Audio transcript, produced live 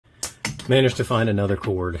Managed to find another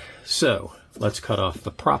cord. So let's cut off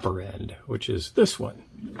the proper end, which is this one.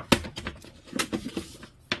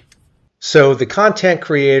 So the content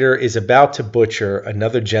creator is about to butcher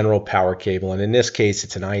another general power cable, and in this case,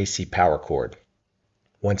 it's an IEC power cord.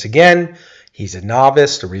 Once again, he's a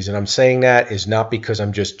novice. The reason I'm saying that is not because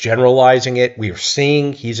I'm just generalizing it. We are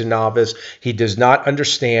seeing he's a novice. He does not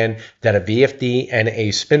understand that a VFD and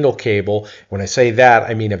a spindle cable, when I say that,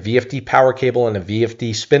 I mean a VFD power cable and a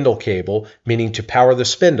VFD spindle cable, meaning to power the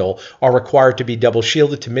spindle, are required to be double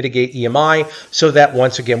shielded to mitigate EMI so that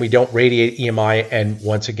once again we don't radiate EMI and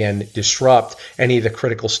once again disrupt any of the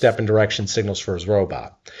critical step and direction signals for his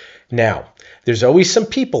robot. Now, there's always some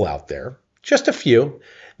people out there, just a few,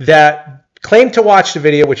 that claim to watch the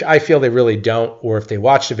video, which I feel they really don't, or if they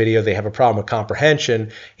watch the video, they have a problem with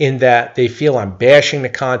comprehension in that they feel I'm bashing the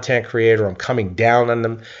content creator, I'm coming down on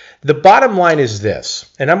them. The bottom line is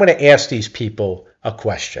this, and I'm going to ask these people a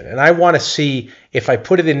question, and I want to see if I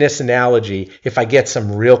put it in this analogy, if I get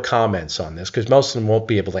some real comments on this, because most of them won't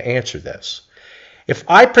be able to answer this. If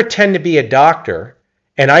I pretend to be a doctor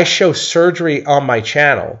and I show surgery on my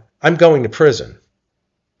channel, I'm going to prison.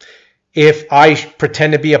 If I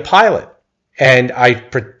pretend to be a pilot and I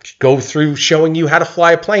go through showing you how to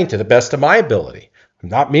fly a plane to the best of my ability, I'm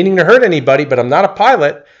not meaning to hurt anybody, but I'm not a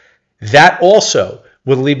pilot, that also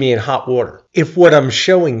will leave me in hot water if what I'm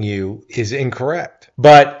showing you is incorrect.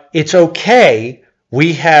 But it's okay.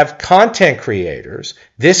 We have content creators.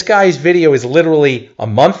 This guy's video is literally a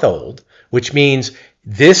month old, which means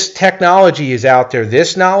this technology is out there,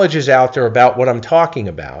 this knowledge is out there about what I'm talking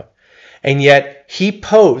about, and yet he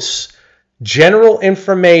posts general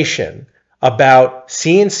information about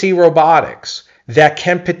CNC robotics that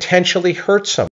can potentially hurt someone.